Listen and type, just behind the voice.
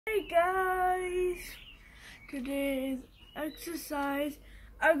Hey guys, today's exercise.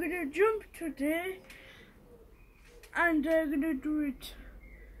 I'm gonna jump today and I'm gonna do it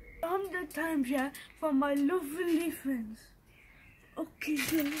 100 times, yeah, for my lovely friends. Okay,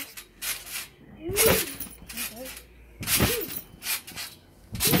 guys.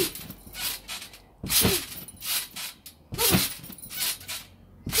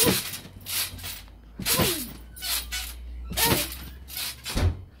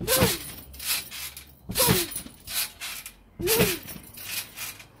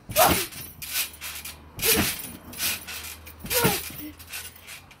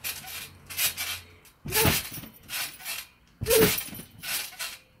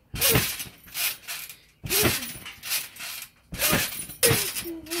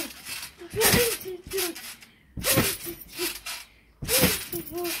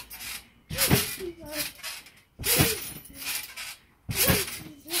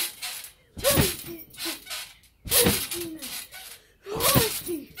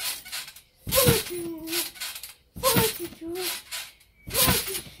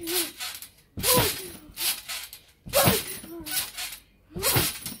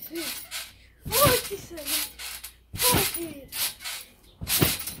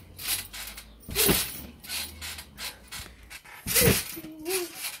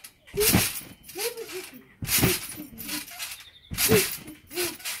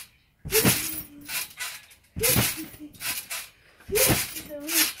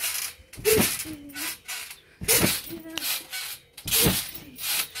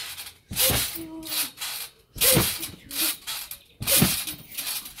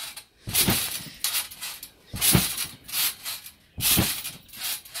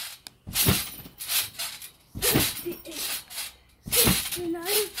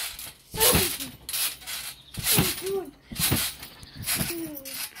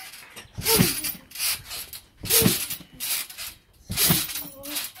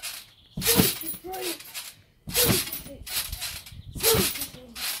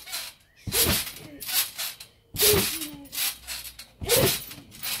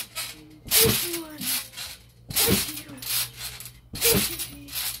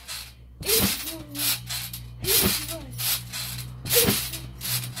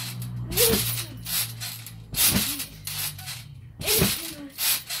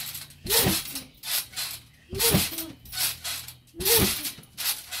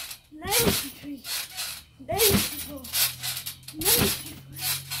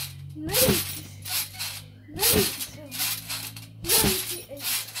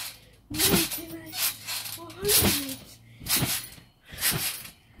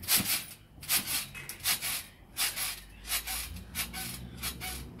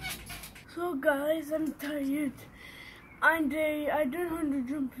 So guys, I'm tired and I did 100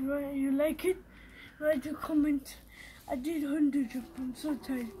 jump. You like it? Write a comment. I did 100 jump. I'm so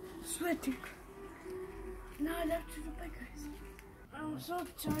tired, sweating. Now I have to do my guys. I'm so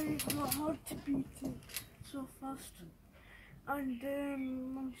tired. My heart beating so fast, and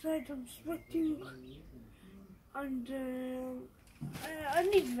I'm tired. I'm sweating, and I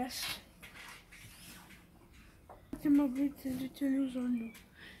need rest. My breath is little loose on me.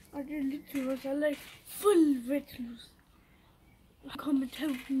 I did little loose. I like full wet loose. Comment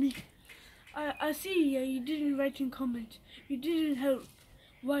help me. I see you didn't write in comment. You didn't help.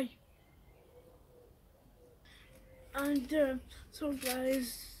 Why? And so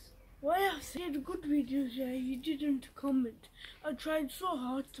guys, why I said good videos, yeah, you didn't comment. I tried so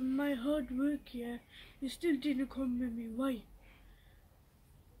hard, my hard work, yeah, you still didn't comment me. Why?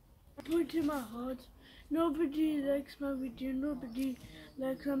 I put in my heart. Nobody likes my video. Nobody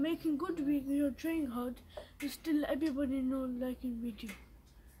likes. I'm making good video, trying hard, but still everybody not liking video.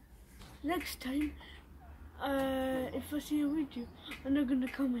 Next time, if I see a video, I'm not gonna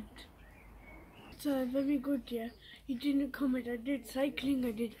comment. It's very good, yeah. You didn't comment. I did cycling.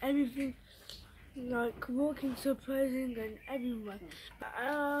 I did everything, like walking, surprising, and everyone.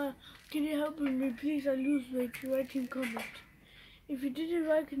 Can you help me, please? I lose weight. Write in comment. If you didn't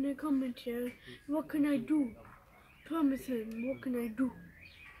write in the comment here, what can I do? Promise him, what can I do?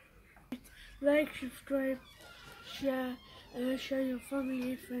 Like, subscribe, share, share your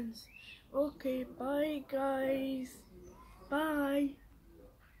family, friends. Okay, bye guys. Bye.